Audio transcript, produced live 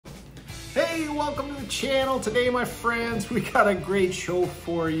Hey, welcome to the channel. Today, my friends, we got a great show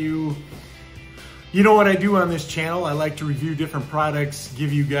for you. You know what I do on this channel? I like to review different products,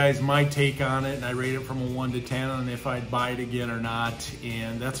 give you guys my take on it, and I rate it from a 1 to 10 on if I'd buy it again or not.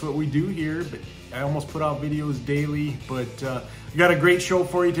 And that's what we do here. But I almost put out videos daily, but we got a great show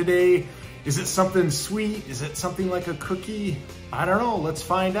for you today. Is it something sweet? Is it something like a cookie? I don't know. Let's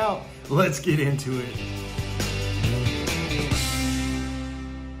find out. Let's get into it.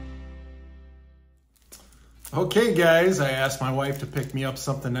 Okay guys, I asked my wife to pick me up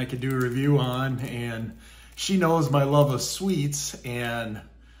something I could do a review on, and she knows my love of sweets, and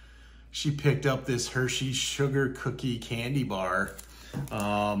she picked up this Hershey sugar cookie candy bar.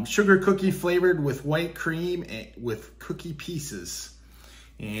 Sugar cookie flavored with white cream and with cookie pieces.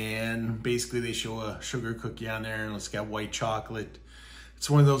 And basically they show a sugar cookie on there, and it's got white chocolate. It's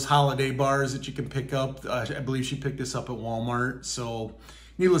one of those holiday bars that you can pick up. I believe she picked this up at Walmart, so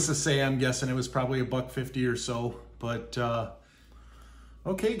needless to say, I'm guessing it was probably $1.50 or so. But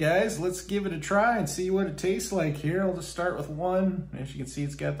okay guys, let's give it a try and see what it tastes like here. I'll just start with one. As you can see,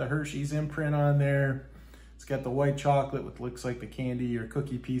 it's got the Hershey's imprint on there. It's got the white chocolate with looks like the candy or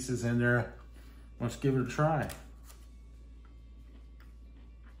cookie pieces in there. Let's give it a try.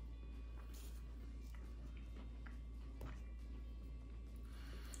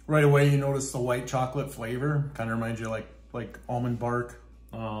 Right away, you notice the white chocolate flavor. Kind of reminds you of like almond bark.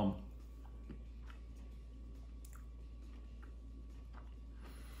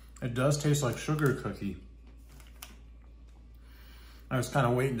 It does taste like sugar cookie. I was kind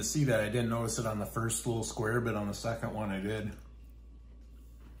of waiting to see that. I didn't notice it on the first little square, but on the second one I did.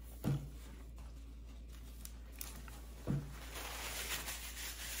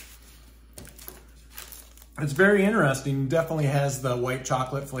 It's very interesting. Definitely has the white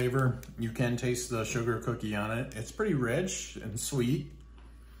chocolate flavor. You can taste the sugar cookie on it. It's pretty rich and sweet.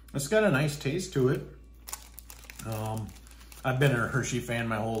 It's got a nice taste to it. I've been a Hershey fan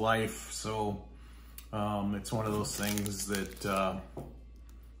my whole life, so it's one of those things that,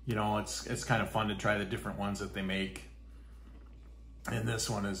 you know, it's kind of fun to try the different ones that they make. And this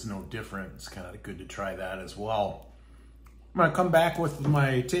one is no different. It's kind of good to try that as well. I'm gonna come back with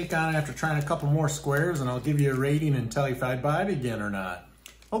my take on it after trying a couple more squares, and I'll give you a rating and tell you if I'd buy it again or not.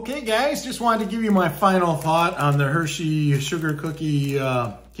 Okay guys, just wanted to give you my final thought on the Hershey sugar cookie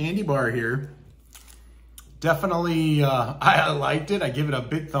candy bar here. Definitely, I liked it. I give it a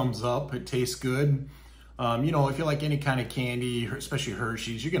big thumbs up. It tastes good. You know, if you like any kind of candy, especially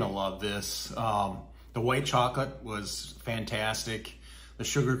Hershey's, you're gonna love this. The white chocolate was fantastic. The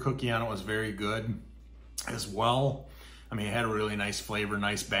sugar cookie on it was very good as well. I mean, it had a really nice flavor,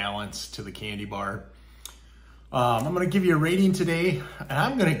 nice balance to the candy bar. I'm gonna give you a rating today, and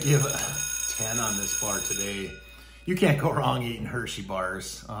I'm gonna give a 10 on this bar today. You can't go wrong eating Hershey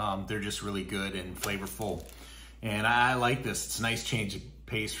bars. They're just really good and flavorful. And I like this. It's a nice change of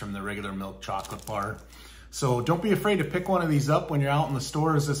pace from the regular milk chocolate bar. So don't be afraid to pick one of these up when you're out in the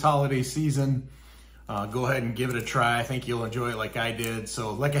stores this holiday season. Go ahead and give it a try. I think you'll enjoy it like I did.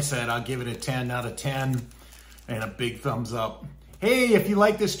 So like I said, I'll give it a 10 out of 10 and a big thumbs up. Hey, if you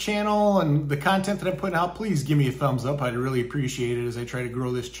like this channel and the content that I'm putting out, please give me a thumbs up. I'd really appreciate it as I try to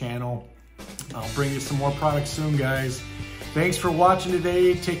grow this channel. I'll bring you some more products soon, guys. Thanks for watching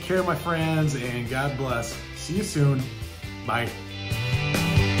today. Take care, my friends, and God bless. See you soon. Bye.